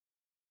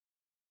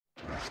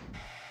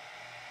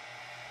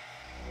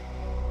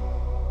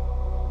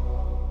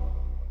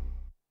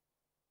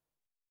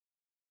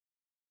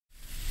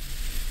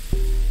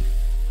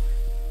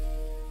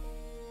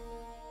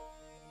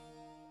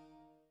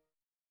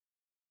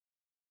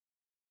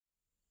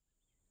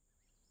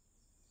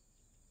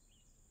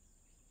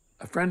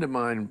A friend of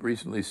mine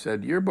recently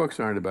said, "Your books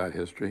aren't about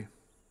history.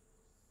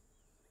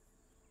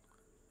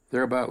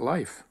 They're about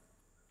life."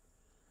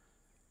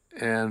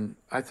 And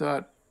I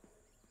thought,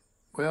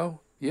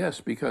 well, yes,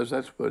 because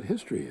that's what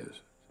history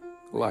is,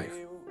 life.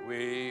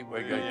 We got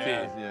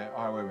keys. Yeah,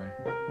 all right, wait.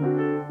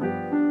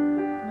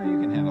 No, you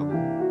can handle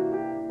that.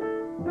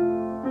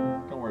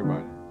 Don't worry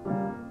about it.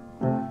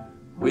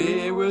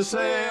 We were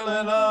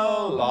sailing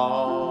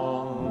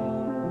along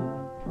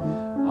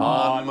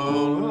on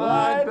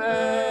Moonlight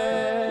Bay.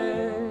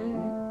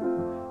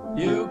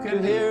 You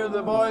could hear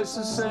the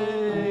voices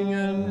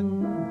singing.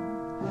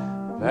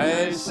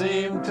 They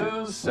seem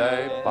to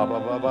say, ba ba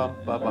ba ba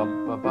ba ba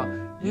ba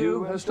ba.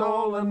 You have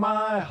stolen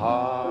my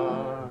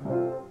heart.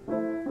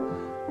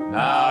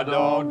 Now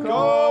don't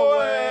go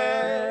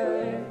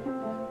away.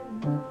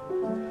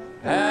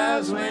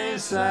 As we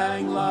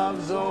sang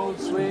love's old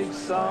sweet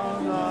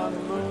song on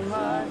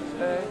Moonlight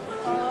Day,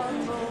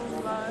 on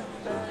Moonlight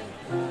Day.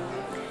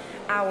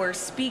 Our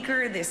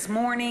speaker this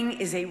morning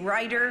is a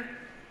writer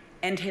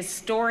and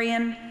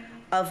historian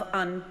of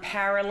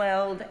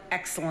unparalleled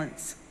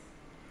excellence,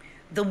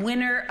 the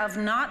winner of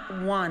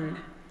not one,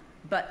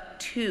 but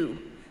 2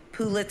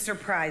 Pulitzer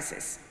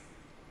Prizes.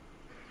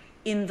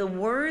 In the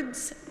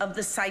words of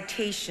the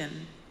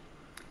citation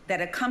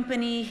that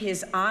accompany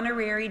his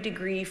honorary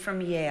degree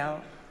from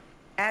Yale,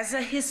 as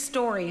a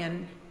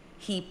historian,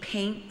 he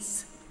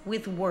paints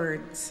with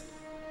words.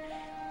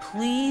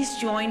 Please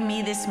join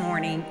me this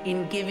morning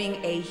in giving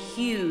a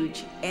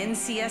huge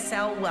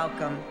NCSL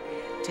welcome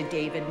to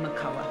David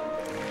McCullough.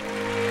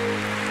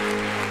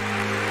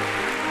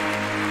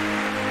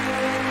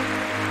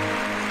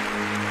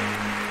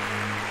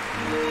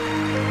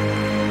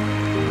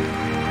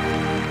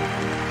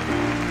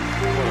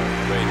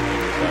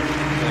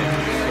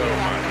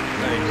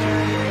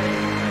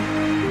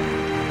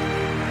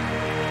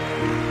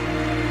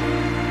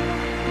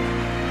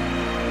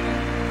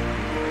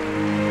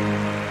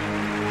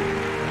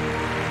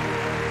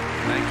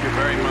 Thank you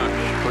very much.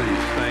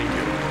 Please, thank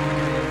you.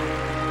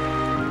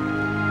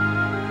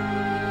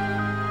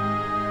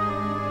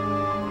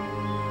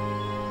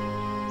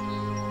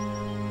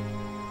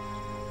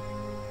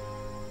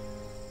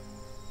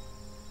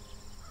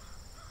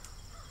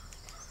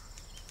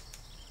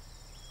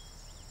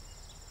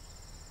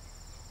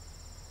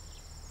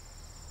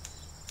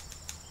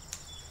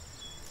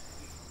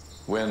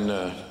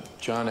 When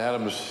John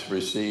Adams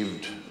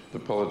received the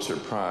Pulitzer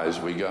Prize,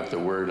 we got the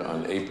word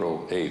on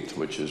April 8th,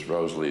 which is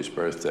Rosalie's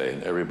birthday,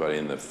 and everybody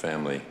in the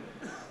family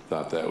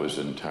thought that was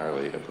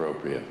entirely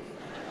appropriate.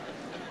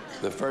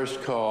 The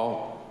first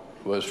call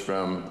was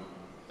from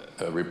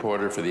a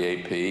reporter for the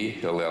AP,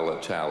 Hillel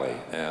Talley,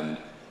 and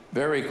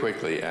very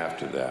quickly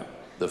after that,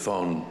 the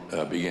phone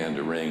began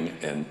to ring,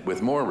 and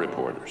with more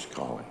reporters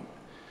calling.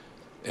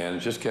 And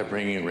it just kept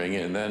ringing and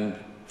ringing, and then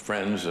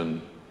friends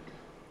and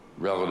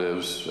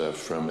relatives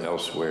from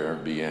elsewhere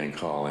began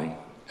calling.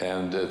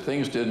 And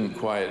things didn't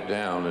quiet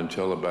down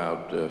until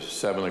about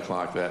 7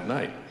 o'clock that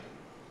night.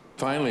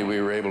 Finally, we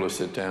were able to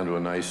sit down to a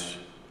nice,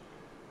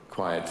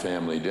 quiet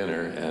family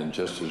dinner, and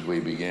just as we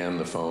began,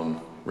 the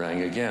phone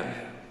rang again.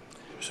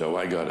 So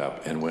I got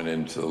up and went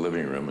into the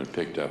living room and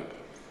picked up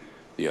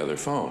the other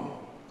phone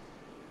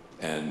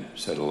and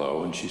said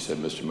hello, and she said,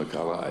 "Mr.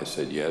 McCullough?" I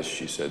said, "Yes."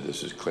 She said,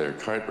 "This is Claire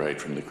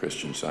Cartwright from the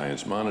Christian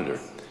Science Monitor."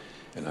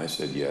 And I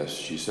said, "Yes."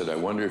 She said, "I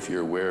wonder if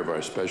you're aware of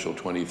our special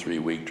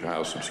 23-week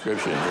trial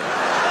subscription."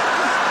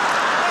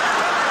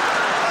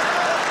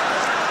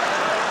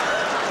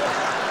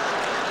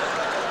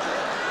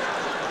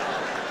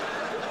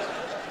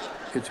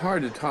 It's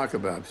hard to talk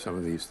about some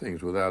of these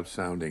things without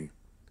sounding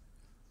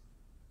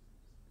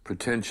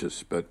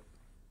pretentious, but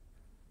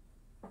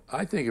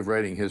I think of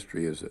writing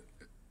history as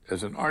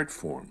an art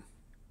form.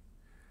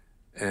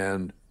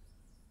 And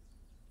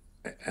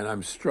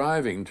I'm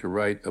striving to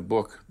write a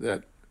book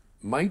that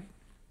might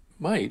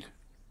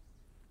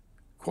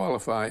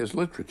qualify as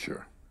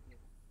literature.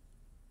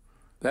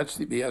 That's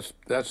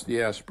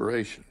the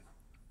aspiration.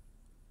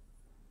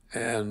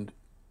 And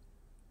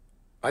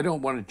I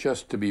don't want it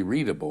just to be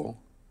readable.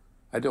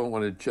 I don't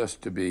want it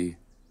just to be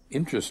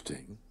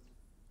interesting.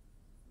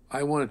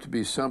 I want it to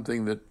be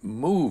something that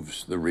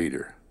moves the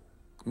reader,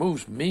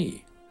 moves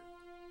me.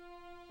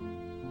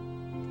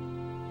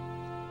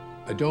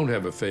 I don't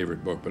have a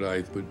favorite book, but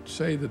I would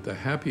say that the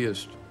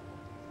happiest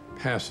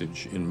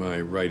passage in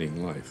my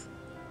writing life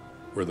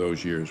were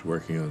those years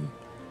working on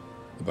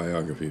the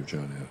biography of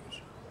John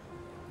Adams,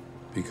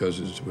 because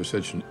it was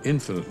such an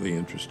infinitely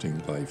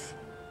interesting life,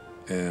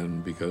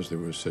 and because there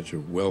was such a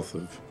wealth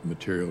of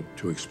material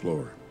to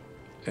explore.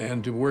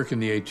 And to work in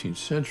the 18th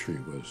century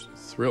was a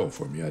thrill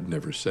for me. I'd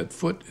never set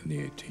foot in the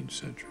 18th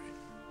century.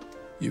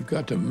 You've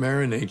got to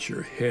marinate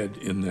your head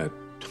in that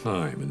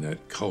time, in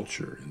that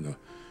culture,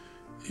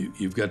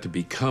 You've got to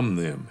become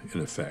them,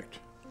 in effect.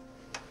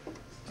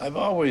 I've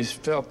always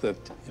felt that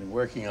in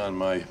working on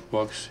my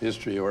books,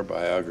 history or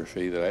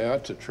biography, that I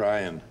ought to try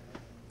and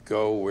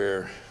go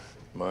where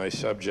my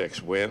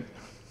subjects went,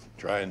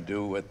 try and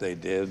do what they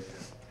did.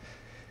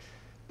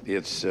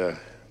 It's,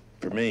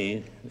 for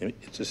me,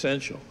 it's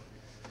essential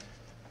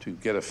to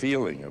get a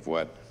feeling of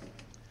what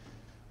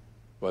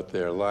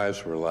their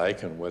lives were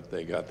like and what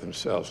they got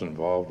themselves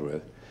involved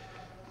with.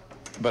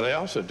 But I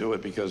also do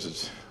it because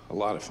it's a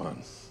lot of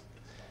fun.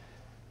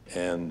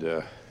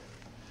 And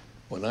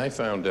when I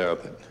found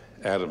out that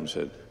Adams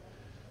had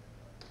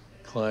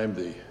climbed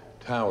the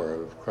tower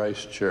of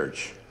Christ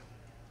Church,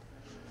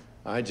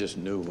 I just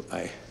knew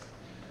I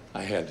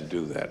had to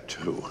do that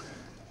too.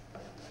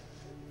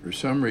 For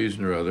some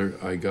reason or other,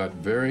 I got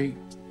very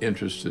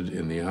interested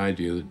in the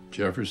idea that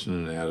Jefferson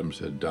and Adams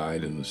had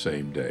died in the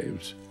same day. It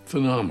was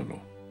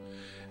phenomenal.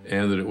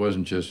 And that it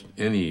wasn't just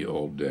any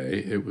old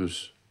day, it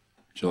was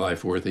July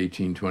 4th,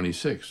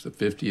 1826, the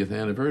 50th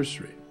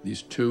anniversary.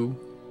 These two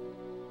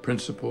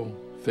principal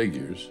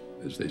figures,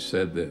 as they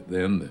said that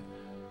then,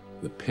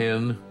 the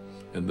pen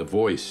and the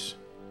voice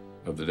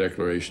of the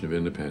Declaration of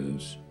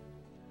Independence,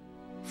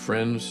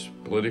 friends,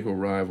 political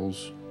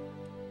rivals,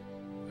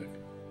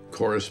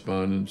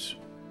 correspondents,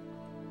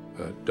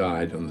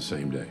 died on the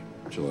same day,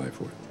 July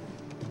 4th.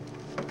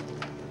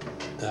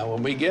 Now,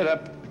 when we get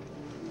up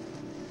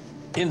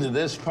into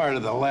this part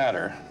of the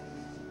ladder,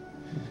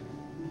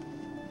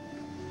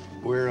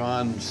 we're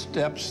on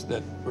steps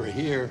that were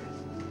here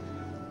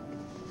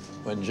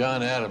when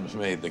John Adams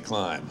made the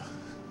climb.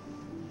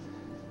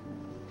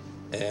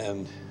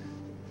 And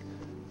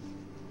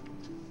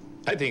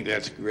I think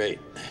that's great.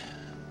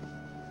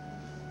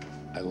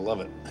 I love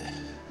it.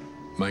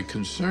 My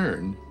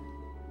concern,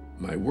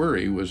 my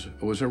worry was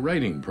a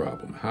writing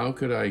problem. How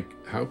could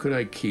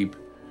I keep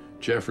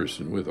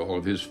Jefferson, with all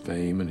of his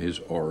fame and his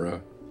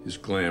aura, his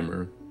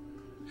glamour,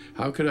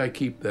 how could I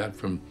keep that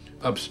from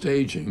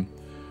upstaging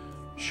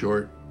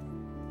short,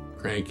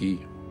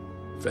 cranky,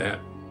 fat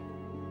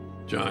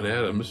John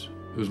Adams,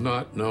 who's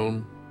not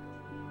known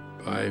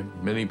by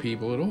many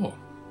people at all?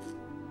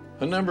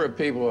 A number of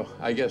people,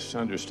 I guess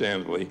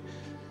understandably,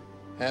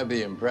 have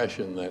the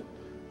impression that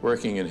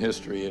working in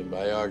history and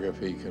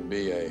biography can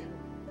be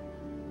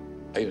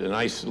an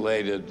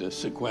isolated,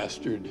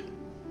 sequestered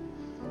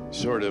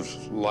sort of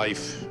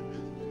life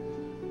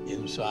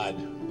inside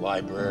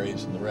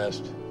libraries and the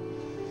rest.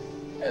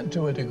 And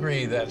to a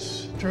degree,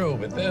 that's true.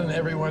 But then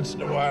every once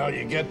in a while,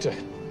 you get to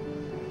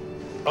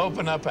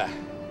open up a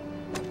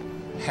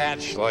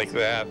hatch like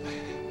that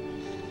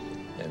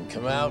and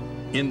come out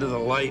into the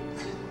light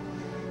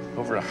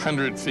over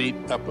 100 feet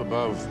up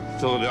above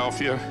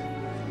Philadelphia,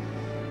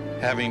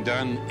 having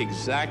done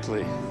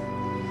exactly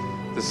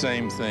the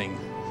same thing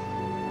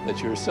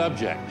that your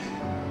subject,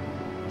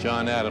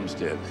 John Adams,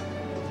 did,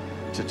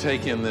 to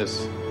take in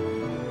this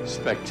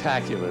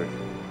spectacular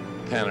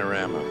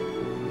panorama.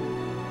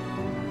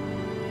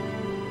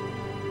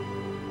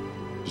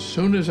 As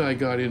soon as I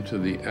got into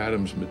the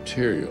Adams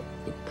material,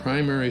 the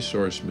primary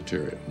source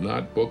material,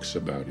 not books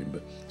about him,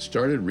 but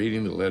started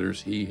reading the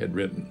letters he had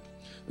written,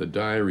 the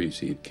diaries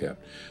he had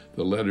kept,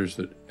 the letters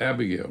that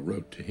Abigail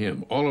wrote to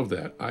him, all of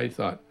that, I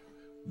thought,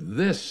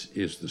 this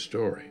is the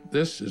story.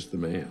 This is the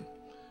man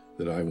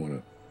that I want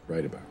to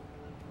write about.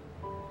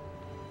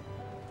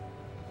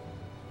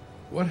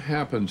 What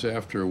happens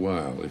after a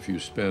while if you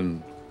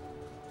spend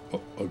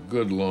a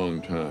good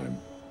long time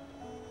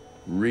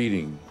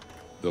reading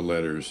the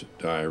letters,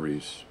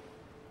 diaries,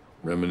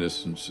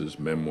 reminiscences,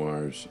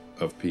 memoirs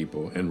of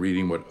people, and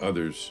reading what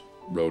others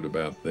wrote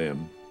about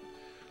them,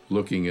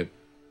 looking at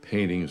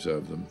paintings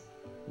of them,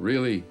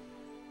 really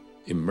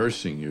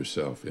immersing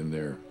yourself in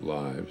their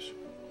lives,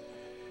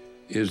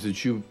 is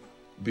that you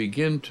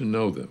begin to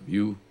know them.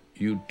 You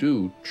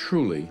do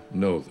truly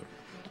know them.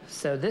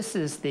 So this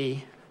is the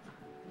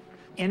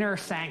inner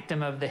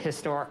sanctum of the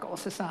Historical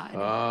Society.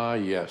 Ah,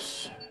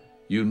 yes.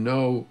 You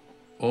know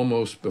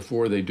almost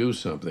before they do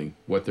something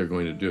what they're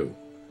going to do,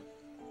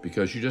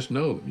 because you just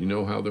know them. You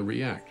know how they'll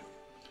react.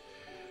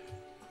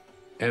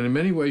 And in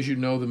many ways, you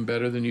know them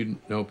better than you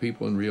know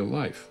people in real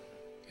life.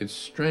 It's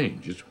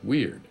strange. It's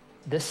weird.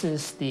 This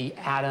is the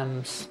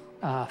Adams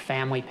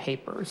family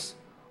papers,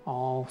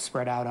 all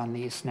spread out on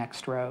these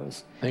next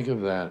rows. Think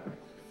of that.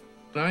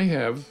 I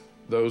have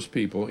those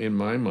people in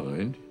my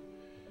mind.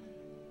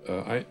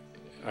 I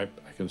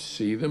can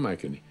see them. I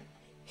can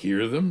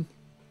hear them.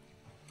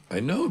 I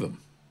know them.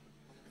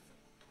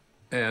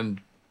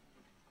 And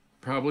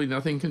probably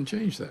nothing can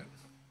change that.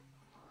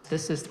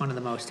 This is one of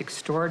the most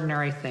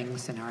extraordinary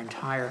things in our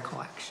entire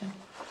collection.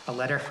 A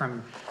letter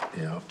from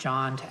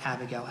John to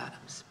Abigail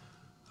Adams.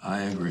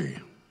 I agree.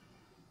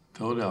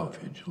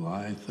 Philadelphia,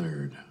 July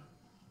 3rd.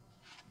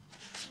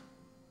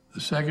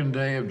 The second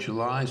day of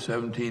July,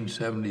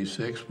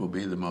 1776, will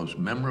be the most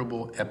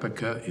memorable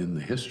epocha in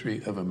the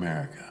history of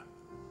America.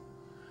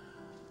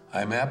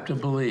 I'm apt to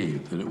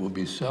believe that it will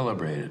be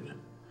celebrated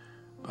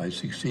by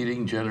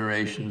succeeding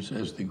generations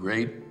as the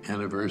great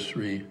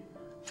anniversary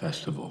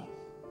festival.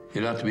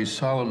 It ought to be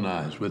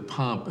solemnized with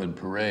pomp and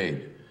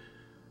parade,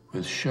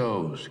 with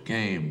shows,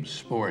 games,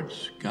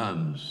 sports,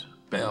 guns,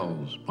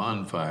 bells,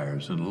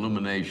 bonfires, and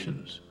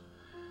illuminations,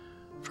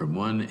 from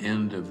one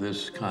end of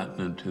this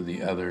continent to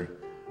the other,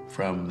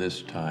 from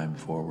this time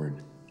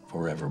forward,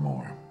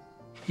 forevermore.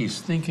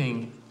 He's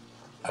thinking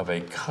of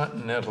a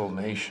continental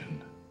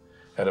nation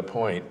at a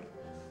point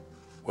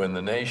when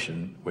the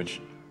nation,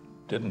 which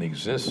didn't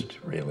exist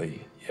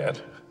really yet,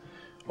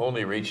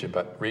 only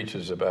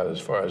reaches about as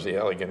far as the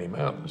Allegheny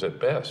Mountains at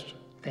best.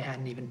 They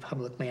hadn't even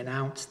publicly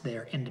announced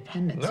their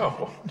independence.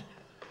 No.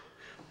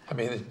 I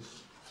mean,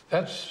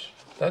 that's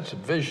a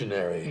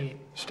visionary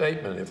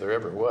statement if there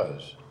ever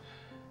was.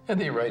 And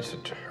he writes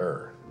it to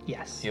her.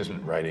 Yes. He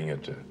isn't writing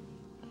it to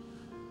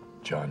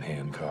John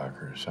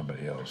Hancock or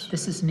somebody else.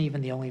 This isn't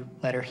even the only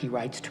letter he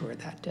writes to her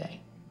that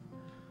day.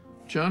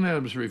 John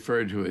Adams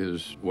referred to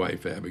his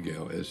wife,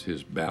 Abigail, as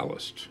his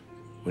ballast.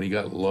 When he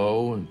got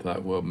low and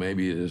thought, well,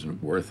 maybe it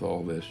isn't worth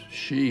all this,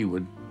 she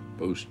would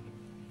boost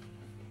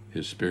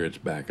his spirits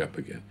back up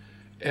again,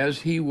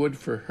 as he would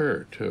for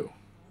her, too.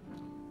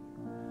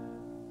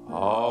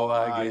 All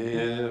I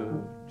give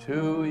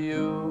to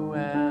you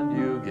and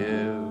you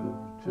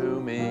give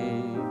to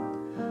me.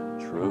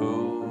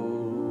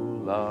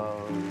 True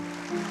love,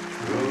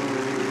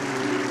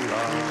 true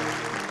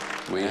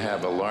love. We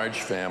have a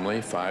large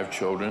family, 5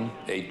 children,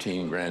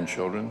 18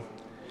 grandchildren,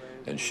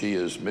 and she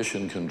is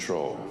mission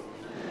control.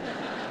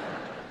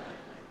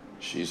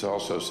 She's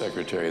also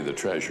Secretary of the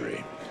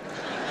Treasury.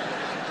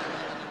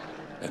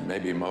 And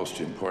maybe most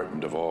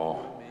important of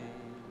all,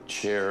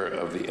 Chair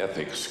of the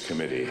Ethics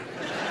Committee.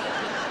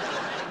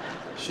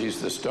 She's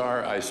the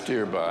star I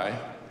steer by,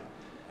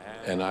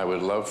 and I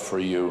would love for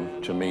you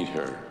to meet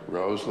her.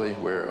 Rosalie,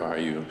 where are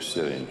you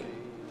sitting?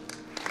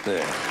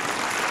 There.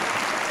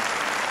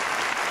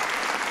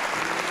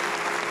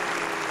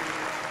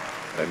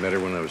 I met her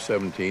when I was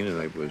 17, and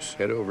I was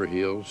head over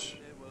heels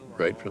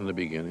right from the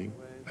beginning.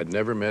 I'd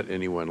never met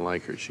anyone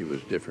like her. She was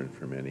different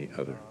from any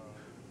other.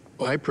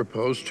 I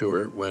proposed to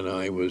her when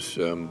I was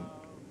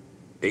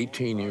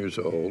 18 years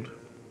old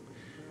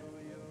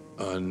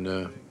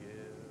on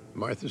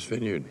Martha's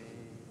Vineyard.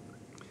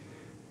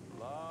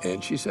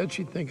 And she said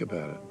she'd think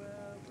about it.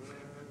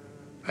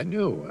 I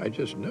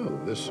just knew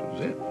this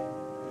was it.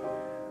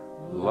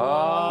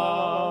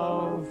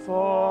 Love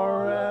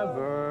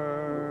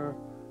forever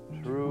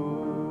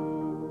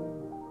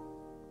true.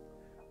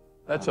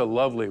 That's a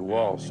lovely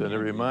waltz, and it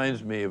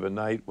reminds me of a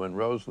night when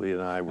Rosalie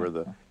and I were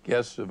the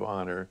guests of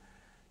honor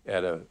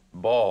at a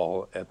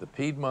ball at the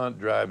Piedmont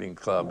Driving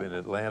Club in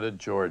Atlanta,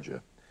 Georgia.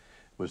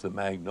 It was the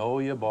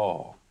Magnolia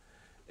Ball,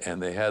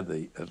 and they had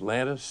the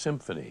Atlanta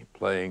Symphony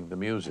playing the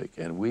music,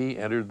 and we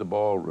entered the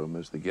ballroom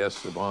as the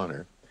guests of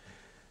honor,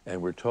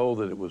 and were told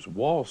that it was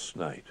waltz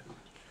night.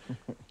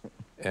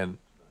 And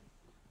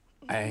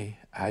I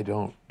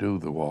don't do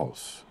the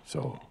waltz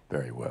so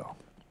very well.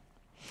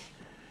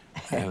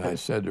 And I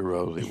said to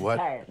Rosie, what?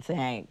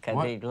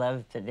 Because he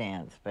loves to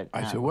dance, but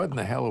I said, what in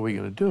the hell are we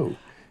going to do?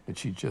 And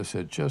she just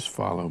said, just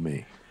follow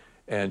me.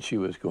 And she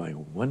was going,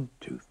 1,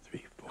 2,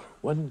 3, 4,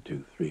 1,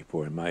 2, 3,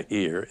 4 in my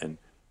ear. And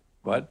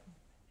what?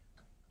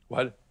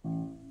 1,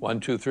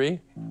 2, 3?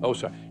 Oh,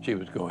 sorry. She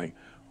was going,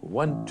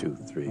 1, 2,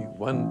 3,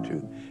 1,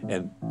 2,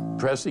 and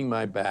pressing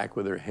my back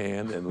with her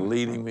hand and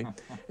leading me.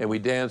 And we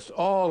danced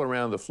all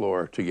around the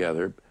floor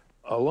together,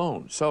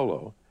 alone,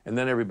 solo. And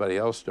then everybody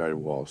else started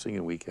waltzing,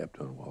 and we kept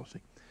on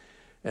waltzing.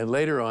 And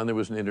later on, there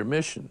was an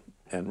intermission,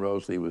 and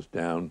Rosalie was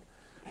down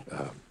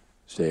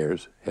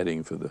stairs,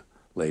 heading for the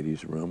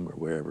ladies' room or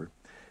wherever.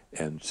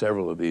 And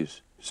several of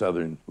these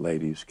Southern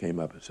ladies came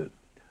up and said,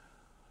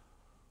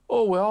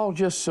 oh, we're all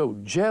just so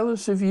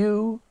jealous of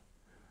you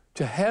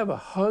to have a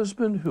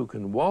husband who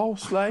can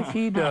waltz like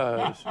he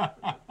does.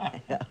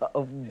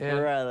 Oh,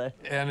 brother.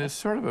 And it's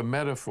sort of a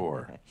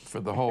metaphor for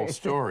the whole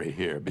story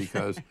here,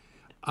 because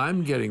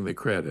I'm getting the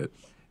credit,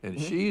 and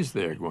she's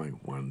there going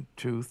 1,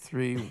 2,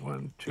 3,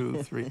 1,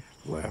 2, 3,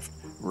 left,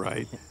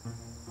 right.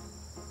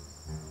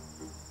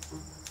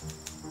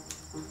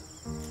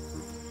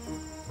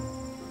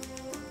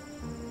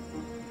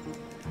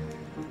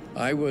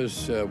 I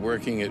was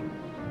working at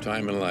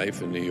Time and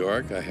Life in New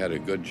York. I had a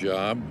good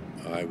job.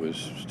 I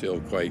was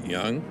still quite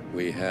young.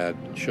 We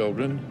had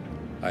children.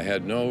 I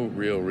had no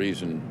real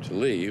reason to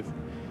leave,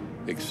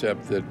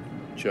 except that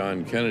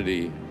John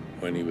Kennedy,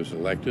 when he was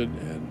elected,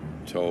 and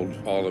told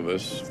all of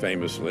us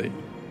famously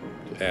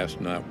to ask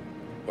not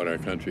what our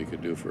country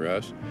could do for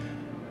us,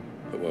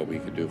 but what we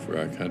could do for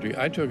our country.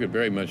 I took it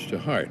very much to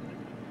heart.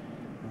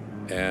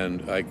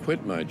 And I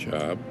quit my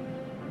job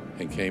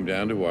and came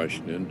down to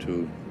Washington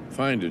to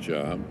find a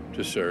job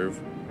to serve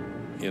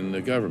in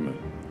the government.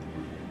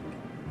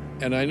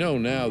 And I know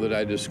now that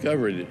I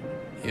discovered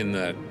in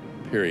that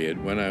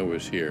period when I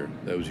was here,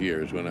 those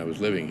years when I was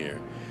living here,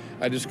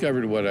 I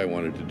discovered what I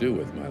wanted to do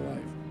with my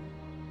life.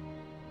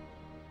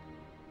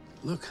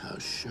 Look how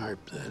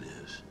sharp that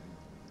is.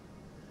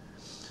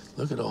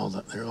 Look at all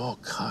that, they're all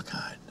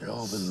cockeyed. They're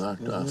all been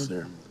knocked off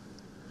there.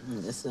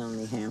 This is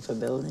only half a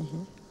building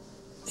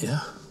here?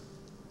 Yeah.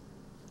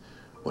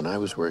 When I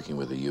was working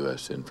with the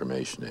U.S.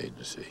 Information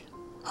Agency,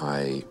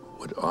 I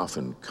would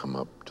often come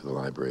up to the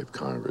Library of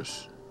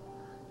Congress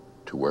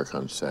to work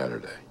on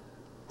Saturday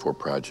for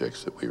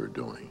projects that we were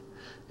doing.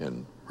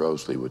 And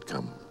Rosalie would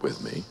come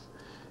with me.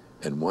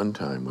 And one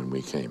time when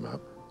we came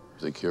up,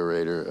 the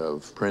curator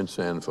of prints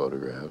and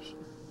photographs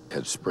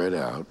had spread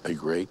out a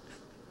great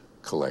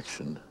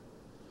collection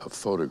of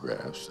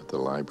photographs at the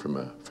library from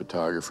a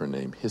photographer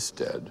named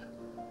Histed.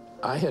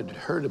 I had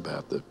heard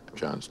about the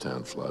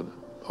Johnstown flood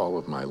all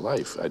of my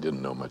life. I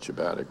didn't know much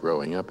about it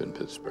growing up in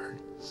Pittsburgh.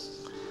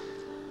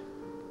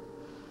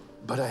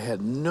 But I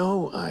had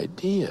no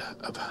idea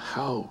of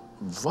how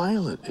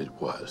violent it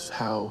was,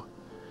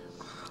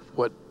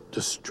 what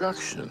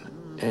destruction,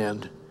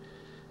 and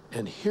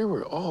here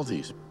were all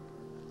these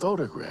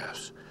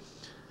photographs,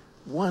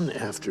 one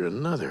after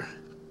another.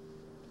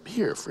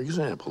 Here, for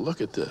example, look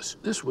at this.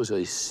 This was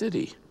a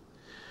city,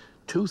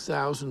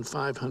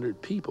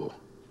 2,500 people,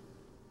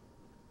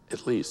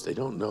 at least, they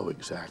don't know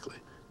exactly,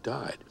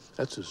 died.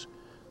 That's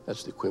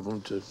the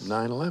equivalent to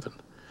 9/11.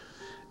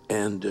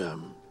 And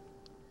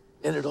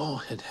it all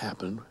had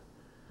happened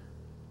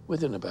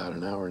within about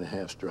an hour and a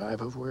half's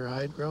drive of where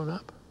I had grown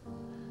up.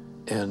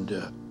 And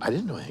I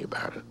didn't know anything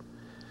about it.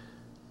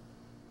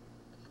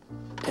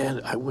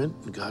 And I went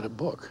and got a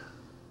book.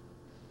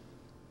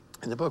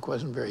 And the book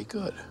wasn't very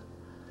good.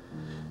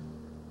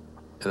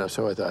 And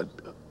so I thought,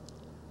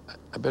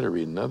 I better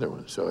read another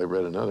one. So I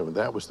read another one.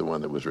 That was the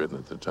one that was written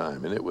at the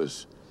time. And it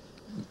was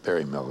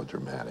very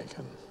melodramatic.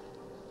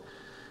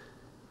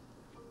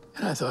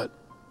 And I thought,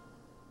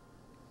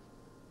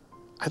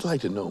 I'd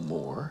like to know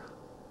more.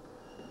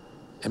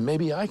 And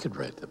maybe I could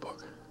write the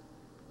book.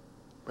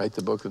 Write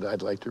the book that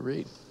I'd like to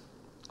read.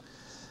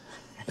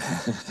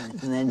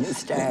 And then you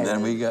started. And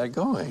then we got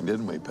going,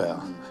 didn't we,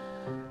 pal?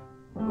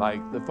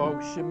 Like the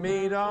folks you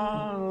meet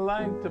on,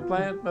 like to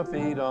plant my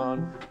feet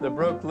on the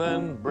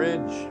Brooklyn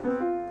Bridge.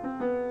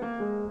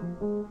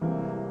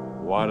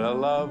 What a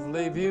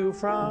lovely view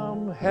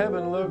from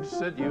heaven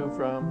looks at you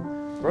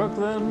from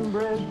Brooklyn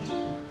Bridge.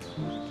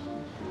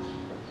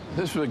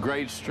 This was a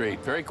great street,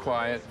 very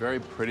quiet, very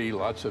pretty,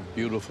 lots of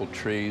beautiful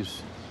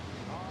trees.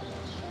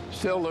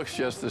 Still looks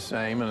just the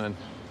same, and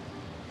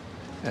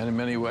in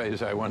many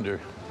ways I wonder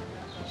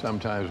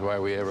sometimes why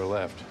we ever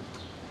left.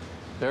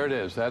 There it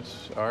is,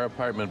 that's our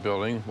apartment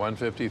building,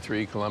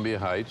 153 Columbia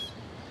Heights.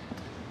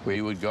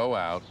 We would go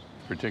out,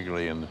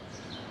 particularly in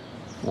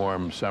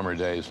warm summer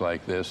days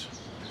like this,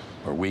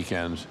 or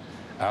weekends,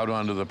 out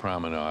onto the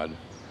promenade,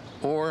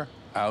 or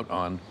out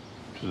onto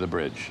the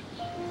bridge.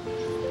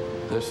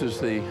 This is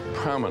the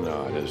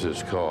promenade, as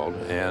it's called,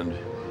 and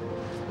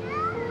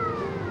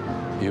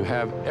you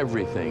have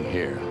everything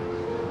here.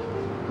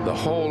 The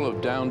whole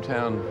of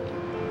downtown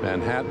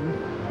Manhattan,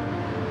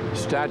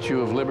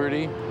 Statue of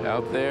Liberty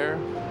out there,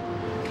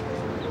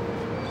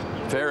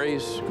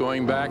 ferries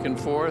going back and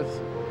forth,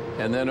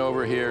 and then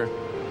over here,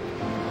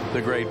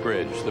 the Great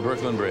Bridge, the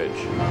Brooklyn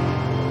Bridge.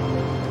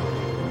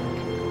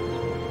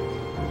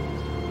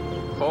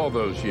 All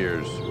those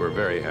years were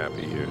very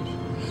happy years,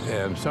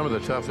 and some of the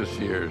toughest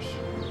years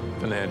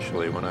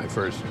financially when I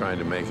first tried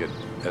to make it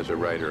as a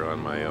writer on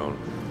my own.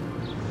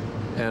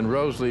 And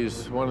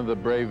Rosalie's one of the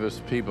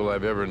bravest people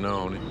I've ever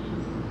known.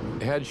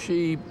 Had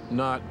she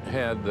not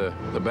had the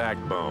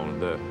backbone,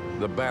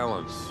 the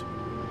balance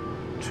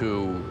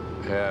to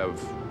have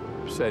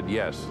said,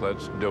 yes,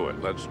 let's do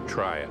it, let's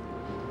try it,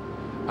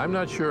 I'm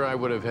not sure I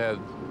would have had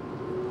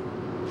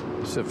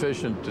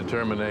sufficient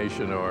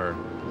determination or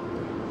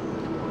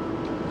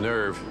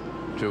nerve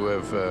to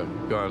have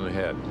gone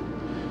ahead.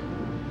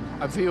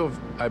 I feel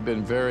I've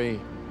been very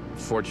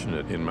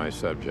fortunate in my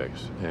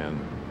subjects, and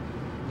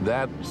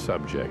that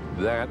subject,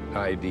 that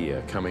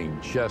idea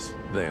coming just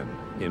then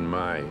in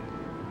my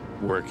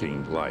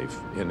working life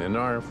and in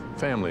our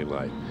family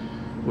life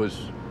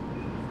was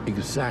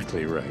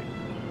exactly right.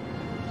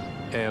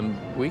 And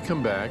we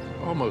come back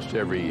almost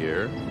every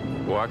year,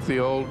 walk the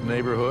old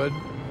neighborhood,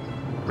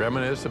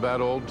 reminisce about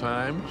old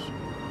times,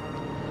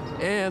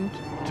 and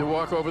to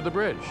walk over the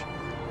bridge.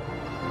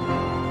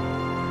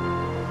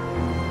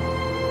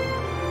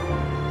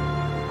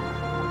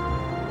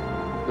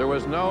 There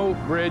was no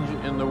bridge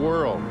in the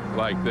world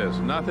like this.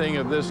 Nothing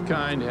of this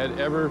kind had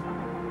ever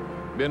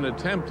been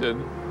attempted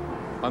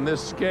on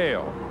this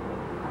scale.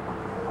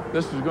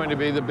 This was going to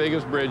be the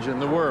biggest bridge in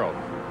the world.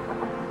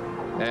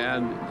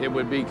 And it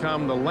would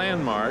become the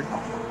landmark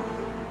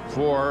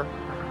for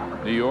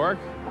New York,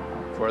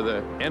 for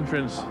the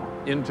entrance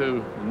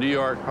into New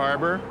York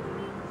Harbor.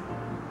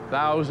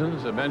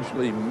 Thousands,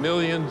 eventually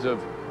millions of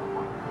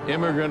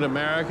immigrant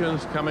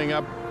Americans coming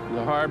up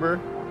the harbor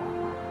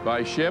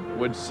by ship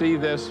would see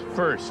this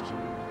first.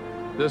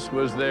 This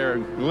was their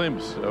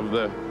glimpse of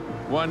the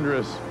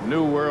wondrous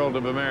new world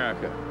of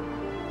America.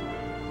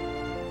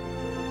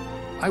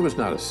 I was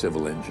not a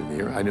civil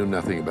engineer. I knew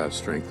nothing about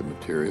strength of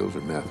materials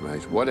or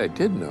mathematics. What I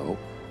did know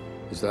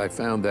is that I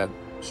found that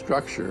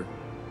structure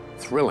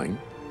thrilling,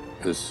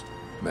 this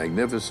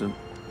magnificent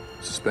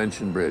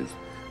suspension bridge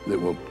that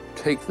will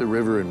take the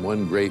river in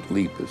one great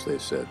leap, as they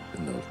said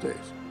in those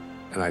days.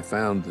 And I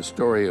found the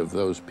story of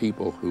those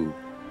people who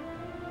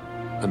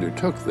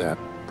undertook that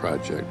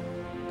project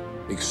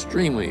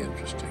extremely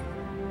interesting.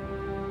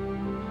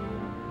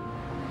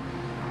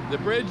 The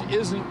bridge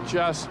isn't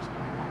just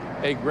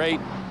a great,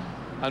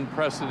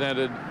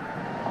 unprecedented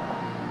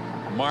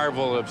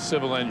marvel of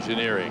civil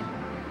engineering,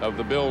 of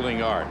the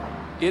building art.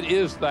 It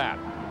is that,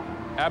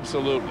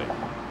 absolutely.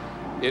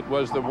 It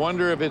was the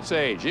wonder of its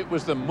age. It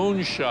was the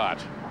moonshot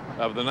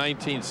of the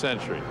 19th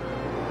century.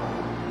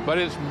 But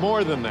it's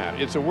more than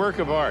that. It's a work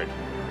of art,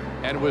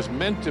 and it was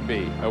meant to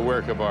be a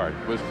work of art.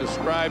 It was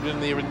described in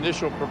the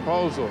initial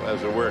proposal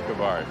as a work of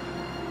art.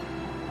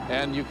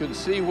 And you can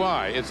see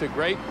why. It's a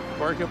great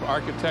work of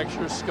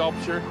architecture,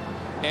 sculpture,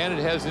 and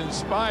it has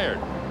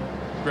inspired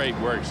great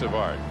works of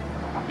art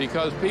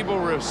because people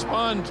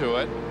respond to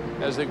it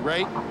as a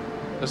great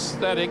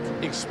aesthetic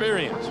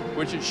experience,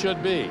 which it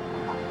should be.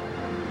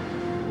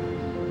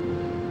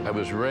 I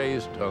was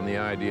raised on the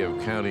idea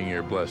of counting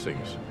your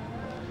blessings.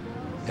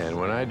 And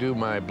when I do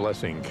my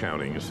blessing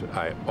countings,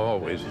 I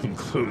always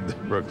include the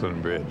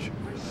Brooklyn Bridge.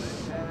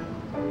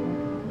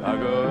 A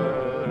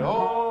good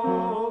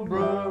old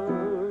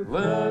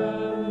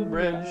Brooklyn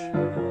Bridge.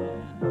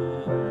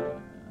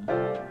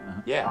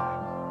 Yeah.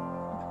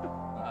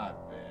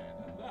 Not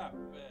bad, not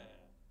bad.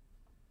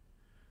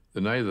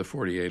 The night of the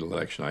 48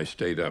 election, I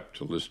stayed up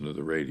to listen to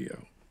the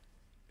radio.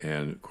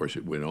 And of course,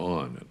 it went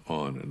on and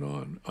on and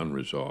on,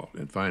 unresolved.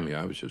 And finally,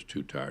 I was just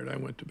too tired. I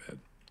went to bed,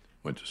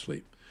 went to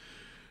sleep.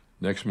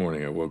 Next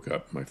morning, I woke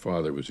up. My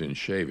father was in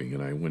shaving,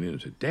 and I went in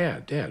and said,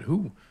 Dad,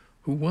 who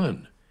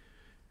won?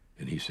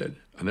 And he said,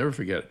 I'll never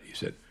forget it. He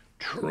said,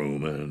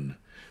 Truman,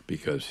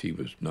 because he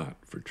was not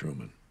for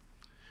Truman.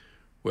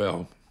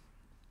 Well,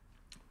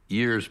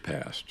 years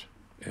passed,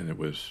 and it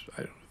was,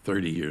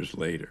 30 years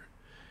later,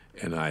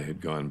 and I had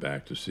gone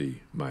back to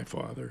see my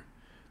father.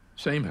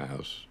 Same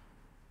house.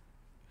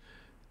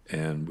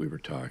 And we were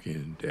talking,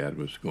 and Dad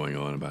was going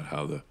on about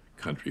how the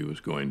country was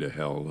going to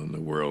hell and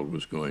the world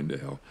was going to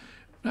hell.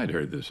 I'd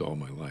heard this all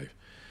my life.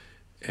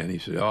 And he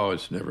said, oh,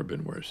 it's never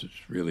been worse.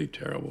 It's really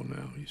terrible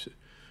now. He said,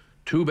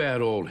 too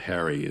bad old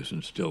Harry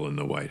isn't still in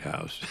the White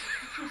House.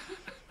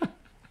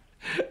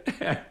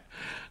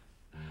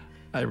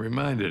 I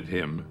reminded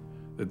him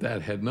that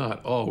that had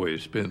not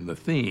always been the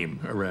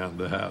theme around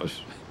the house.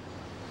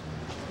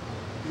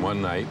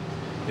 One night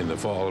in the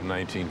fall of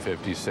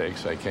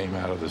 1956, I came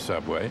out of the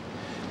subway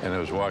and I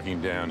was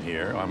walking down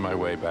here on my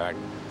way back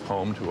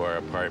home to our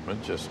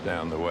apartment just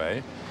down the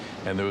way.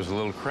 And there was a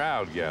little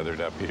crowd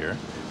gathered up here,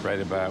 right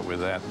about where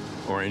that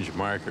orange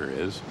marker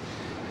is.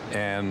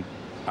 And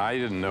I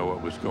didn't know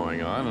what was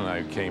going on, and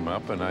I came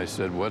up and I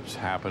said, what's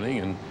happening?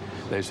 And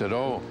they said,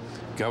 oh,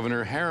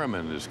 Governor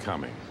Harriman is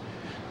coming.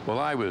 Well,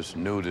 I was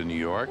new to New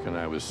York, and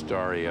I was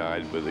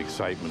starry-eyed with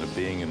excitement of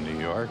being in New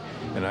York,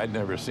 and I'd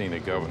never seen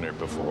a governor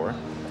before.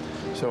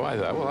 So I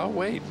thought, well, I'll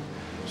wait.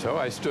 So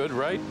I stood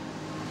right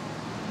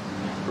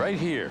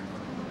here.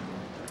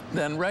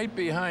 Then right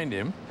behind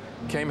him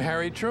came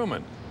Harry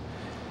Truman.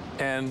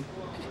 And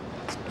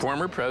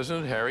former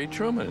President Harry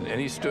Truman, and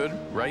he stood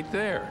right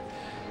there.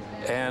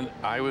 And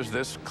I was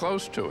this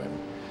close to him.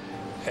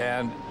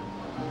 And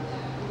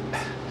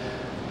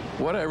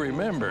what I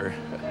remember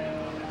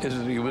is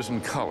that he was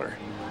in color.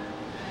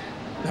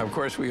 Now, of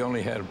course, we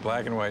only had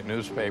black and white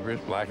newspapers,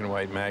 black and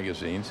white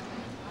magazines.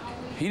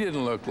 He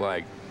didn't look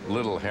like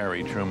little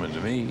Harry Truman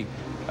to me.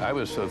 I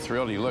was so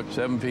thrilled. He looked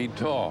 7 feet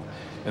tall.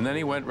 And then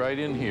he went right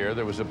in here.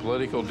 There was a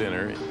political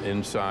dinner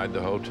inside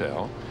the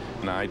hotel.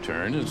 And I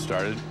turned and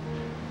started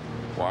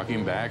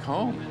walking back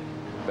home,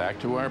 back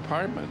to our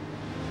apartment.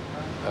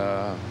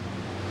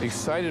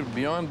 Excited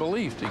beyond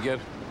belief to get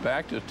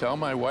back to tell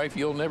my wife,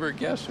 you'll never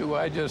guess who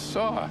I just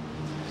saw.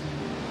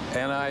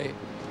 And I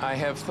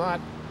have thought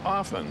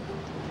often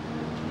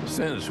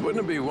since,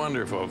 wouldn't it be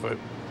wonderful if I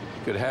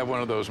could have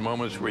one of those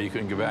moments where you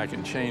can go back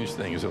and change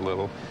things a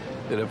little,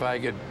 that if I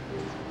could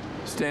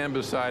stand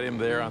beside him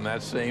there on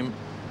that same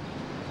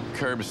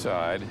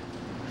curbside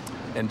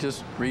and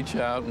just reach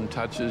out and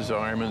touch his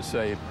arm and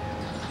say,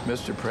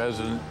 Mr.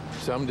 President,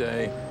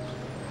 someday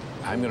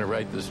I'm going to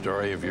write the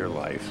story of your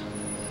life.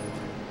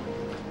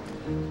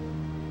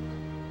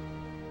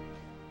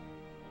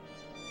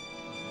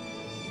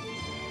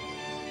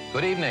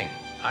 Good evening.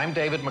 I'm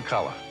David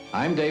McCullough.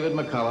 I'm David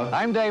McCullough.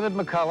 I'm David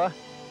McCullough,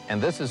 and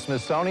this is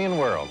Smithsonian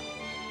World.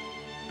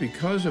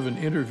 Because of an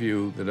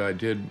interview that I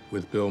did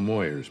with Bill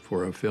Moyers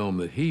for a film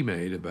that he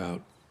made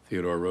about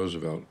Theodore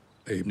Roosevelt,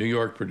 a New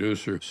York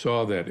producer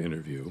saw that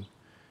interview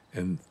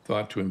and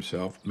thought to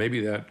himself,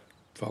 maybe that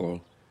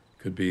fellow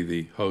could be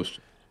the host.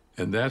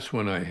 And that's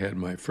when I had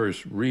my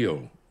first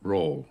real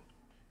role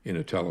in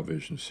a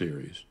television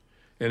series.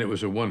 And it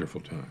was a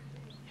wonderful time.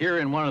 Here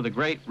in one of the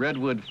great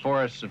redwood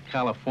forests of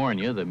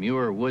California, the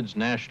Muir Woods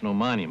National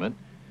Monument,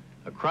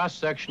 a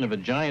cross-section of a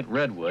giant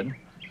redwood,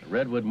 a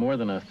redwood more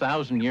than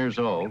 1,000 years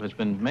old, has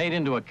been made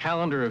into a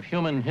calendar of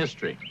human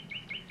history.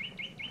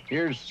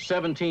 Here's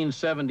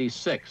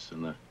 1776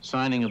 and the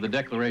signing of the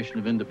Declaration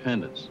of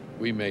Independence.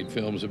 We made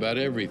films about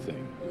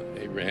everything.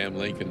 Abraham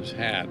Lincoln's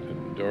hat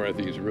and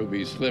Dorothy's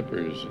ruby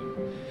slippers,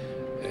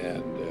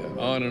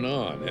 and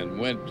on, and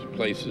went to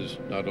places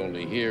not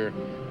only here,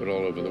 but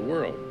all over the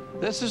world.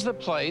 This is the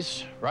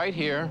place right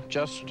here,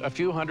 just a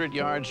few hundred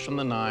yards from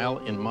the Nile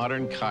in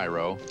modern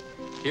Cairo.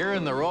 Here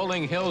in the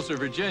rolling hills of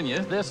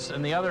Virginia, this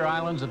and the other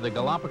islands of the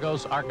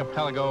Galapagos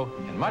archipelago,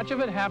 and much of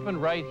it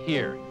happened right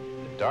here,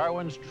 at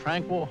Darwin's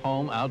tranquil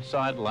home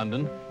outside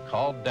London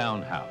called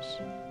Down House.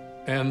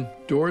 And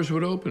doors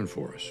would open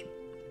for us.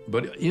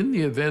 But in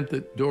the event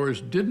that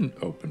doors didn't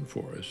open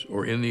for us,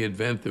 or in the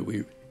event that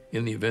we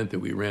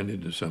ran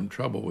into some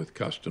trouble with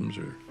customs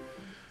or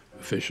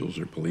officials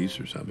or police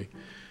or something,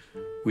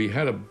 we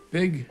had a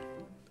big,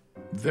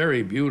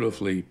 very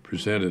beautifully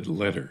presented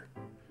letter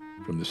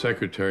from the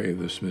Secretary of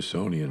the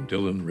Smithsonian,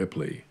 Dillon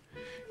Ripley.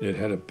 It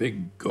had a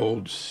big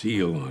gold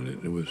seal on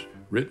it. It was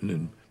written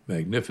in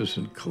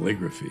magnificent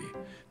calligraphy.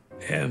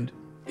 And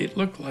it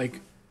looked like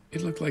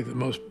the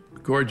most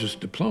gorgeous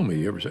diploma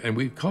you ever saw. And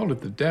we called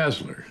it the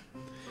Dazzler.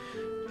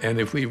 And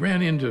if we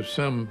ran into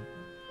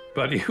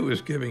somebody who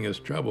was giving us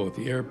trouble at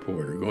the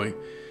airport or going,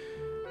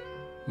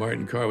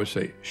 Martin Carr would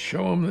say,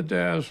 "Show him the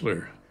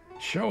Dazzler.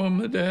 Show him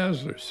the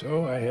Dazzler."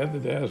 So I had the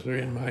Dazzler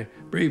in my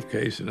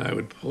briefcase, and I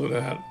would pull it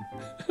out.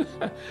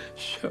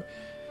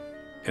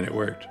 And it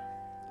worked.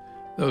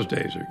 Those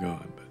days are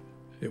gone, but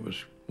it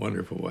was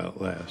wonderful while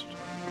it lasted.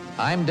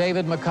 I'm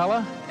David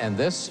McCullough, and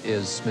this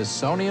is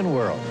Smithsonian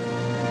World.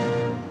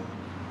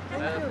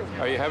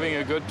 Are you having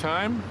a good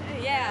time?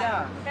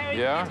 Yeah.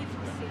 Yeah?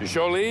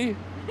 Jolie?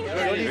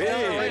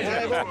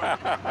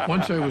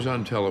 Once I was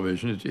on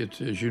television,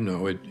 it as you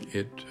know,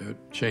 it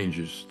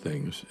changes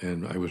things,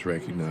 and I was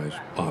recognized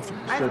often.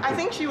 I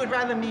think she would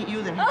rather meet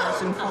you than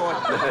Harrison Ford.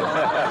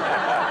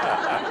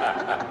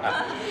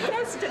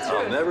 That's the truth.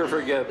 I'll never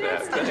forget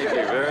that. Thank you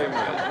very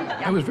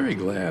much. I was very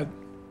glad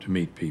to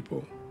meet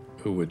people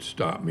who would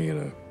stop me in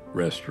a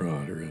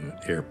restaurant or in an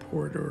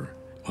airport or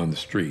on the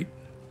street,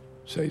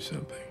 say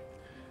something.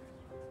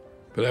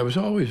 But I was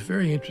always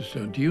very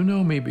interested in, do you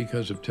know me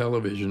because of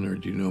television or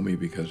do you know me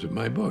because of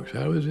my books?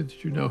 How is it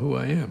that you know who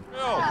I am?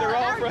 No, they're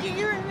all Do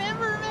you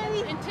remember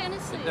me? In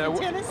Tennessee.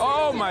 Tennessee?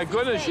 Oh, my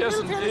goodness, yes,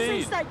 Little Tennessee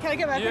indeed. State. Can I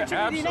get my Yeah,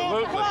 picture with you now?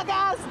 absolutely. Come on,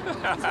 guys.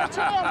 It's a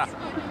chance.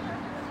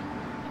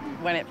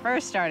 When it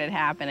first started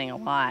happening a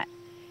lot,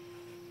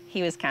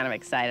 he was kind of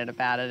excited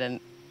about it, and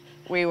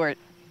we were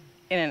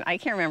I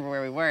can't remember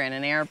where we were, in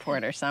an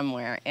airport or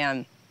somewhere,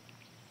 and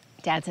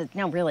Dad said,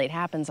 "No, really, it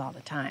happens all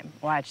the time.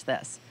 Watch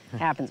this. It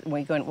happens."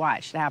 We go and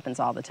watch. It happens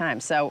all the time.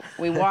 So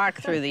we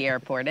walked through the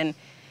airport, and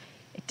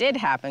it did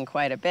happen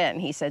quite a bit. And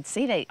he said,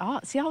 see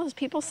all those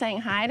people saying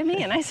hi to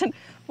me? And I said,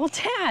 "Well,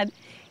 Dad,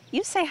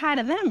 you say hi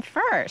to them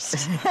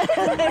first."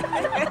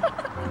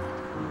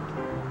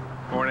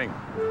 Morning.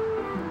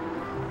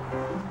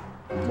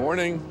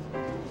 Morning.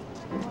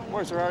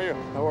 Morning, sir. How are you?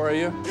 How are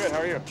you? Good. How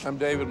are you? I'm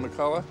David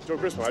McCullough. Joe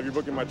Griswold. Have you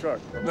booking my truck?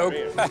 Nope.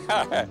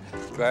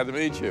 Glad to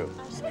meet you.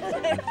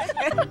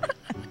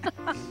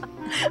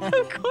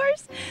 Of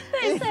course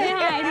they say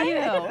hi to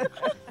you.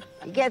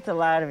 He gets a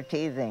lot of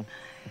teasing,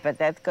 but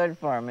that's good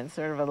for him. It's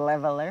sort of a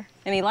leveler.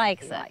 And he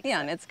likes it.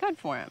 Yeah, and it's good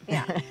for him.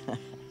 Yeah.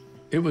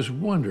 It was a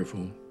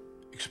wonderful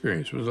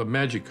experience. It was a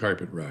magic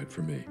carpet ride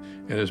for me.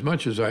 And as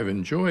much as I've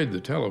enjoyed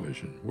the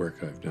television work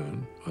I've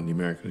done on the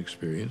American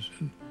Experience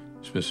and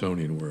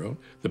Smithsonian World,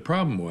 the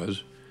problem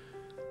was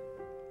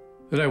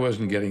that I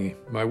wasn't getting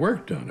my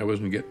work done. I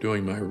wasn't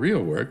doing my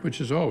real work, which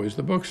is always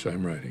the books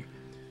I'm writing.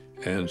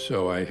 And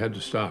so I had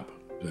to stop.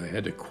 I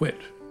had to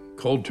quit,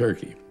 cold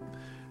turkey,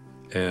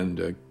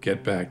 and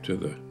get back to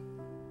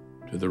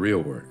the real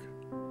work,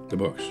 the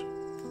books.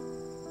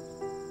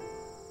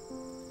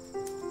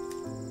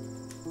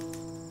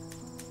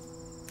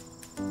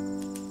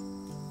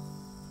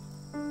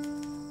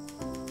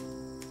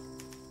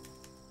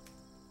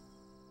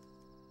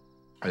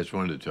 I just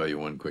wanted to tell you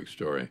one quick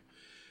story.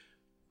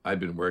 I'd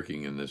been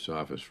working in this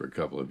office for a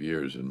couple of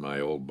years, and my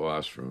old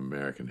boss from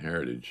American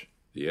Heritage,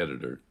 the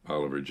editor,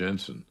 Oliver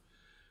Jensen,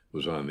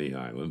 was on the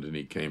island, and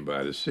he came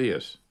by to see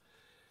us.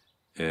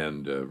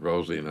 And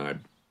Rosalie and I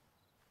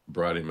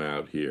brought him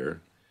out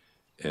here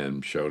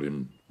and showed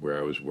him where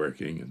I was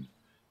working. And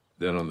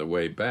then on the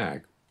way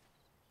back,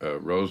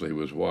 Rosalie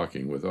was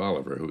walking with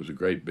Oliver, who was a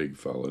great big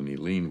fellow, and he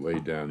leaned way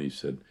down. He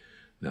said,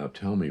 "Now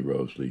tell me,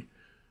 Rosalie,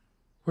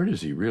 where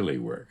does he really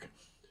work?"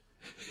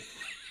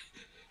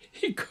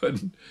 He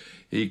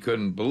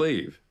couldn't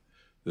believe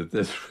that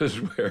this was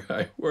where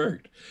I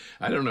worked.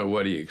 I don't know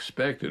what he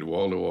expected,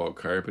 wall-to-wall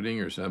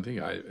carpeting or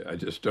something. I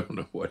just don't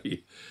know what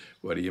he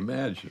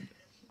imagined.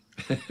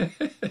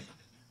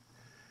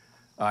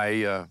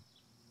 I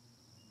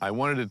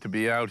wanted it to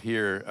be out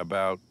here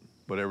about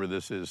whatever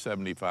this is,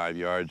 75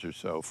 yards or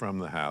so from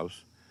the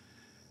house.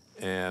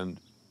 And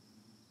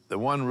the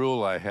one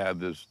rule I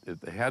had is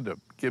that they had to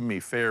give me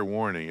fair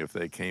warning if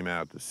they came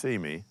out to see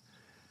me,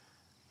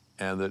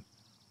 and that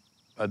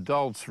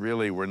adults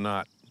really were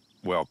not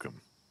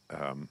welcome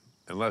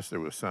unless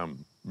there was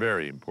some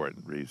very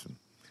important reason.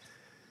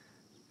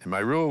 And my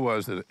rule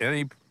was that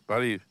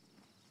anybody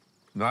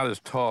not as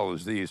tall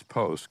as these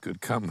posts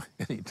could come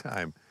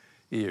anytime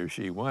he or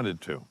she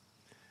wanted to.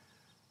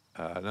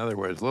 In other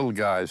words, little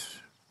guys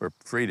were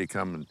free to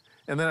come,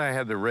 and then I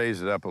had to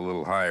raise it up a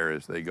little higher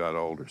as they got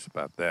older, it's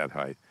about that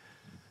height.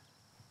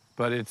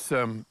 But it's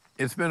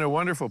been a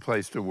wonderful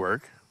place to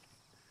work.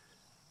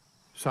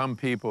 Some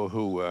people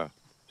who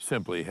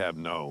simply have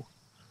no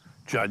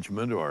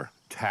judgment or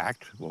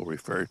tact will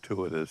refer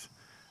to it as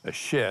a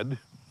shed.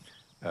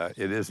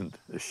 It isn't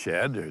a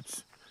shed,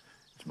 it's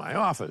my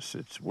office,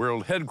 it's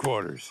world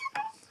headquarters.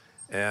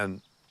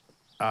 And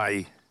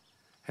I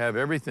have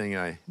everything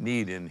I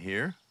need in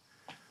here,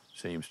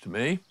 seems to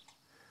me.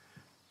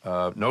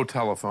 No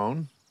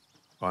telephone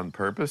on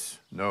purpose,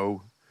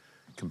 no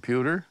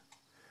computer,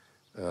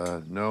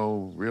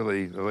 no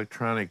really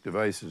electronic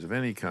devices of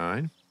any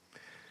kind.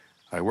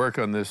 I work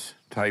on this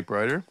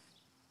typewriter,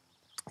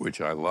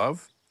 which I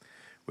love,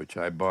 which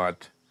I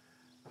bought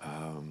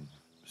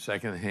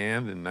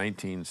secondhand in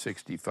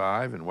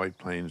 1965 in White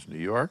Plains, New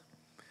York.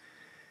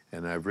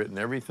 And I've written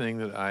everything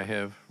that I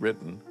have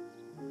written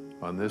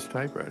on this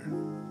typewriter.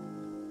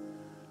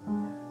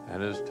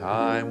 And as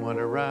time went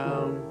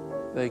around,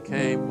 they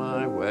came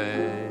my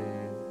way.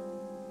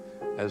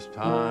 As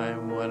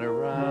time went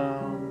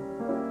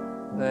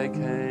around, they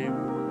came.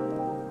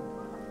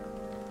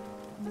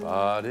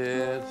 But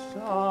it's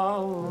a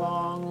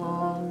long,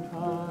 long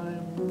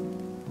time,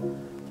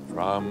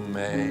 from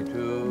May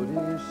to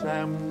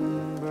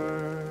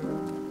December,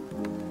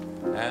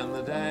 and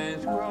the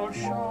days grow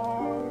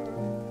short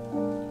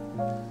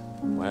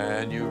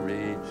when you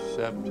reach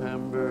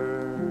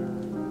September,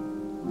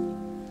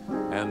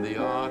 and the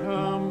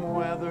autumn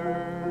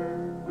weather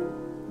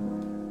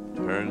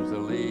turns the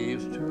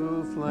leaves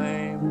to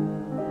flame,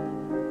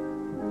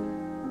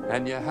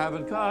 and you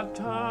haven't got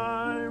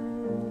time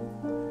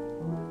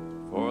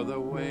for the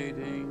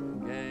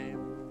waiting game.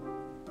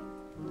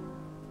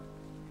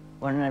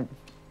 When I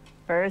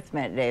first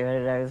met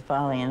David, I was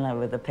falling in love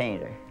with a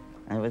painter.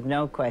 And there was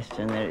no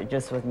question that it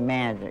just was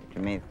magic to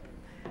me.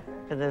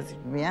 For this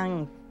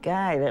young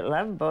guy that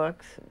loved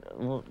books,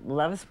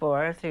 loved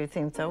sports, he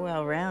seemed so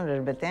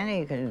well-rounded, but then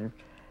he could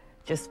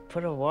just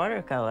put a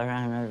watercolor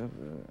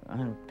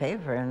on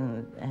paper,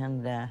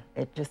 and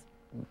it just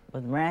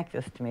was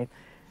miraculous to me.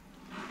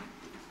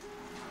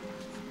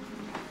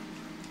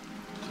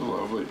 It's a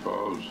lovely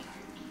pose.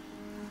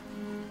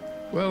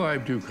 Well, I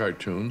do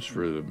cartoons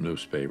for the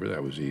newspaper,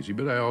 that was easy,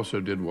 but I also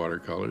did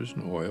watercolors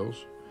and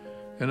oils,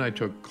 and I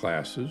took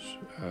classes.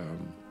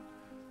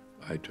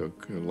 I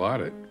took a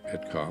lot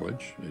at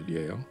college, at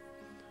Yale.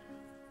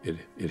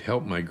 It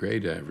helped my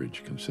grade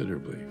average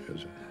considerably,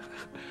 because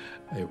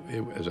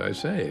as I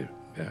say,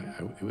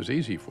 it was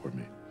easy for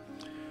me.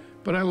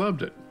 But I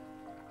loved it.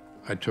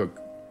 I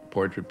took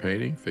portrait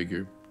painting,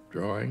 figure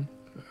drawing,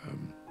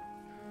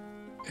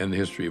 and the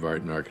history of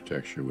art and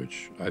architecture,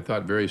 which I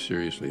thought very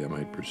seriously I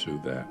might pursue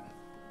that.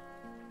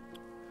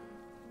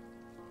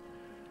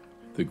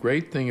 The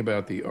great thing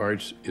about the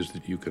arts is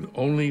that you can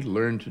only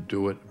learn to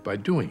do it by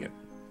doing it.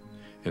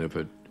 And if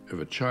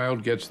a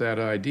child gets that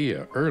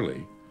idea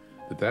early,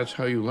 that that's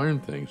how you learn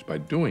things, by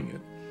doing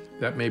it,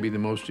 that may be the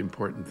most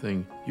important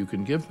thing you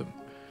can give them.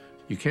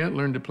 You can't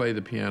learn to play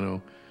the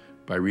piano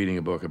by reading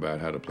a book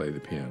about how to play the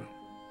piano.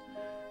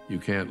 You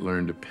can't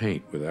learn to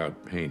paint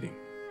without painting.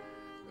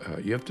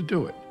 You have to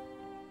do it.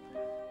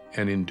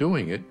 And in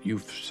doing it, you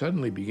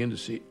suddenly begin to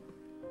see,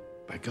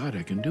 by God,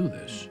 I can do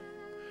this.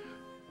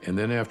 And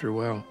then after a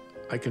while,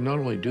 I can not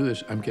only do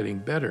this, I'm getting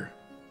better.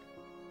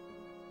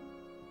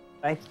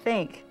 I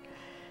think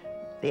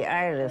the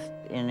artist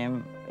in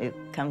him, it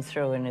comes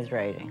through in his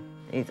writing.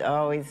 He's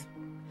always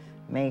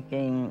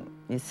making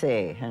you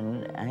see,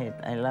 and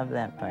I love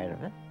that part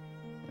of it.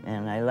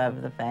 And I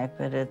love the fact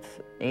that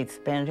he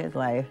spent his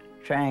life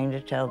trying to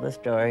tell the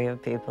story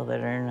of people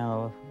that are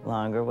no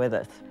longer with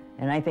us.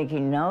 And I think he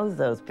knows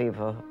those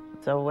people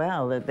so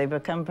well that they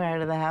become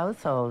part of the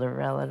household, or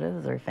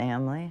relatives, or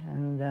family,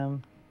 and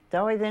it's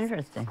always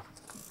interesting.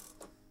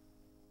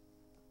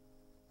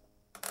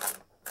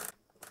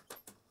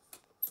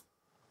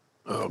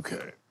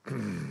 Okay.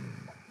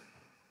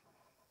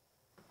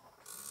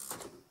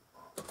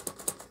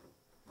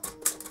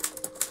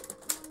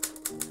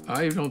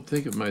 I don't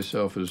think of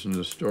myself as an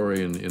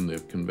historian in the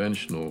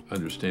conventional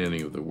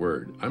understanding of the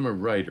word. I'm a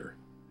writer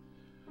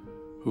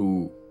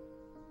who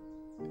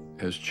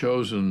has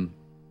chosen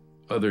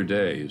other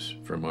days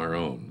from our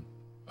own,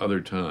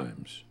 other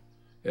times,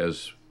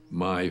 as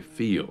my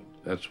field.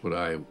 That's what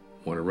I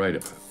want to write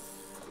about.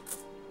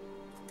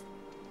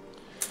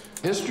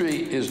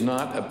 History is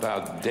not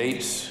about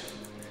dates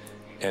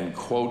and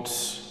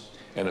quotes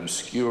and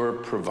obscure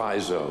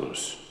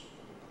provisos.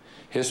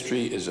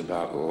 History is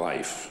about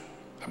life,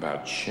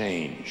 about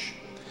change,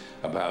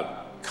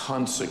 about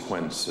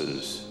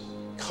consequences,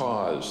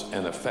 cause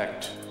and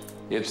effect.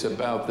 It's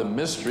about the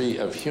mystery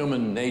of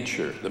human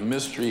nature, the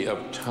mystery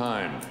of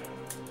time.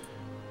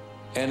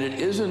 And it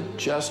isn't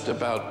just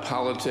about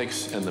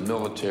politics and the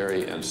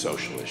military and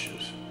social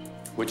issues,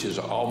 which is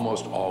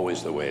almost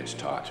always the way it's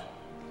taught.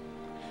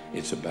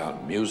 It's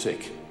about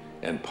music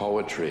and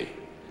poetry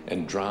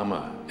and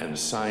drama and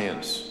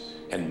science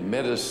and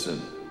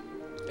medicine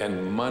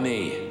and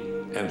money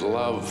and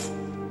love.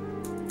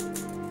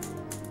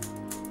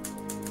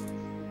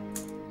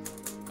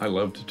 I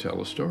love to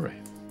tell a story.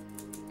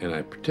 And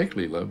I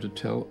particularly love to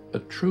tell a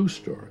true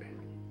story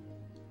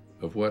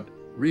of what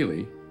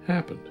really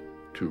happened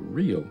to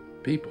real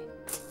people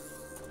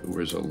who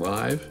were as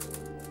alive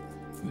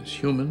and as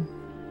human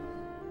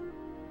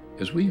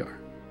as we are.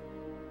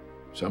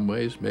 Some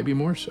ways, maybe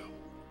more so.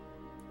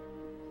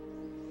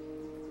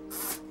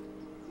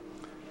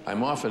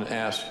 I'm often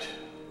asked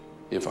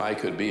if I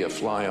could be a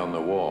fly on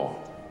the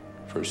wall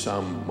for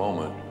some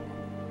moment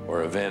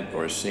or event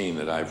or scene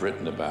that I've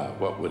written about,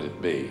 what would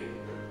it be?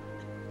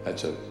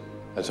 That's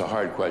a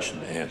hard question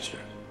to answer.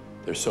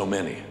 There's so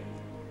many.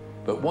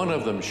 But one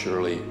of them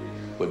surely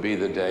would be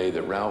the day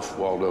that Ralph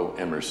Waldo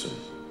Emerson,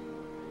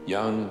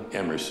 young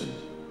Emerson,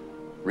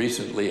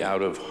 recently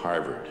out of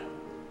Harvard,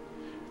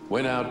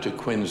 went out to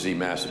Quincy,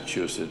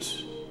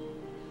 Massachusetts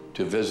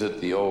to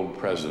visit the old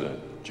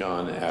president,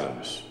 John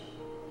Adams.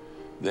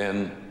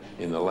 Then,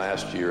 in the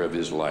last year of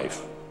his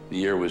life, the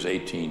year was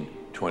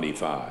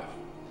 1825.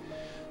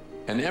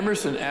 And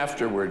Emerson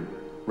afterward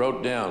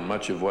wrote down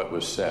much of what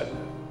was said.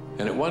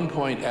 And at one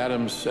point,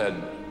 Adams said,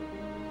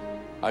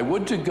 "I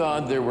would to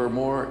God there were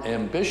more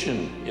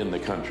ambition in the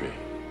country."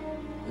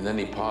 And then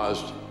he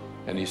paused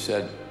and he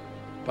said,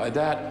 "By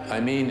that I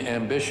mean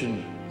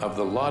ambition of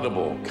the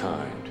laudable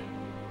kind,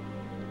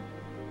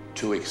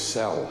 to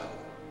excel."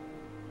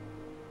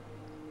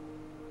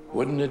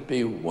 Wouldn't it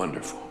be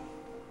wonderful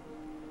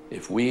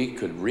if we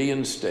could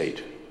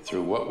reinstate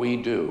through what we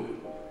do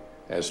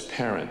as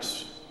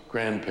parents,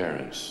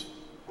 grandparents,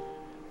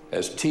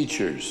 as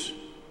teachers,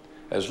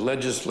 as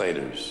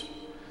legislators,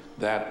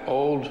 that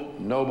old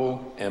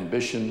noble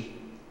ambition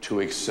to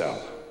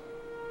excel?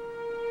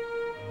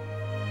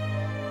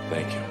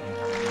 Thank you.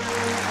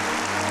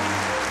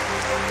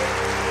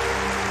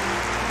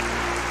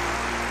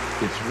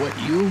 It's what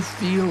you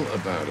feel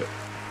about it.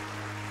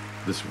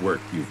 This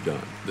work you've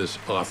done, this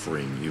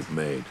offering you've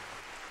made.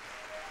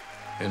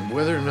 And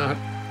whether or not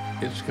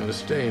it's going to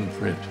stay in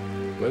print,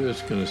 whether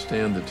it's going to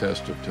stand the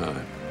test of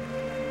time.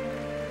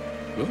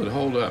 Will it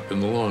hold up in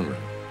the long run?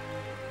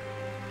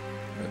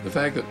 The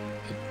fact that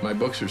my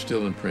books are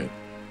still in print,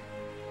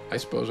 I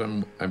suppose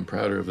I'm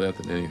prouder of that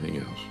than anything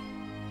else.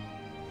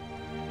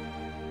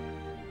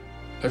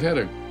 I've had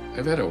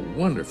a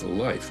wonderful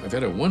life. I've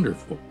had a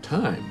wonderful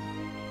time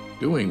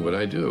doing what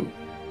I do.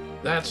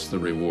 That's the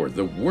reward.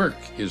 The work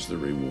is the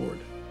reward.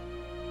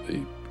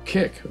 The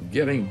kick of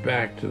getting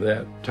back to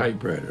that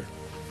typewriter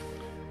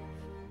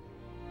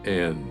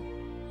and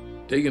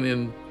digging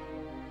in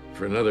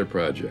for another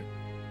project.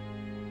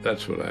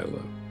 That's what I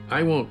love.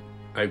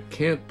 I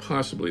can't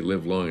possibly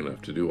live long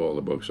enough to do all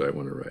the books I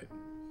want to write.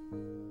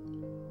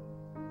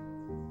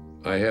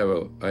 I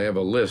have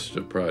a list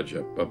of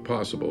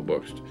possible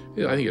books.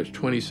 I think there's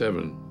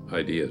 27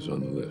 ideas on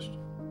the list.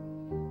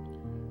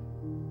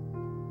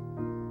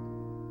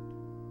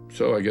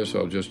 So I guess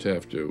I'll just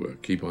have to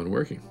keep on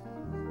working.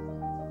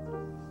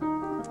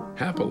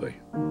 Happily.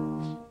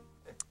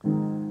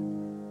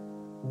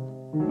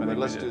 But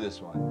let's do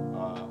this one.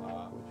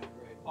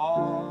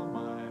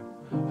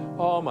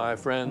 All my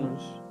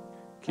friends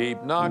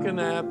keep knocking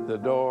at the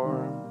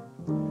door.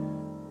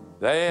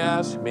 They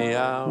ask me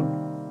out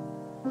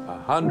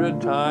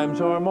 100 times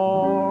or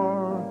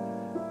more,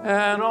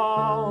 and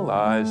all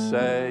I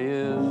say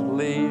is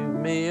leave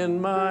me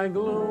in my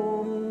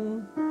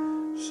gloom.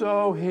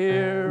 So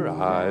here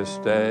I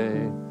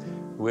stay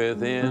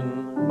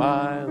within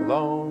my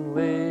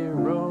lonely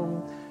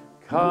room,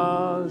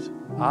 'cause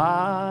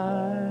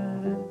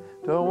I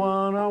don't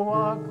wanna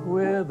walk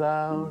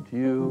without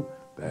you,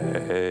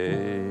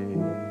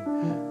 baby.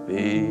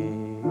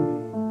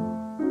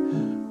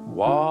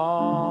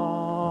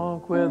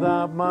 Walk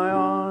without my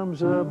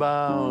arms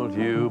about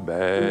you,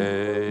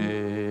 baby.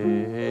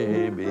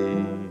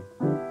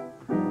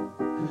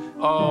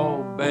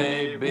 Oh,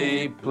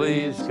 baby,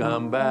 please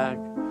come back,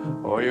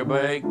 or you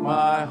break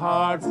my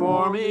heart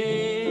for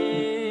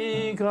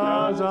me,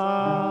 'cause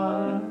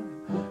I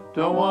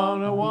don't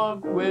want to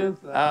walk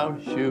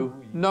without you.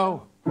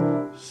 No,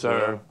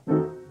 sir.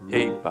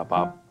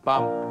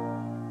 Eep-a-pop-pop. All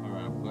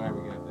right, I'm glad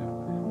we got that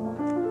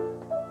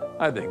one.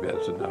 I think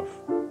that's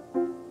enough. I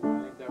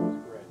think that was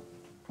great.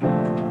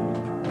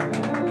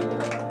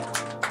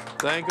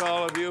 Thank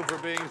all of you for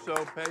being so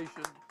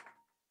patient.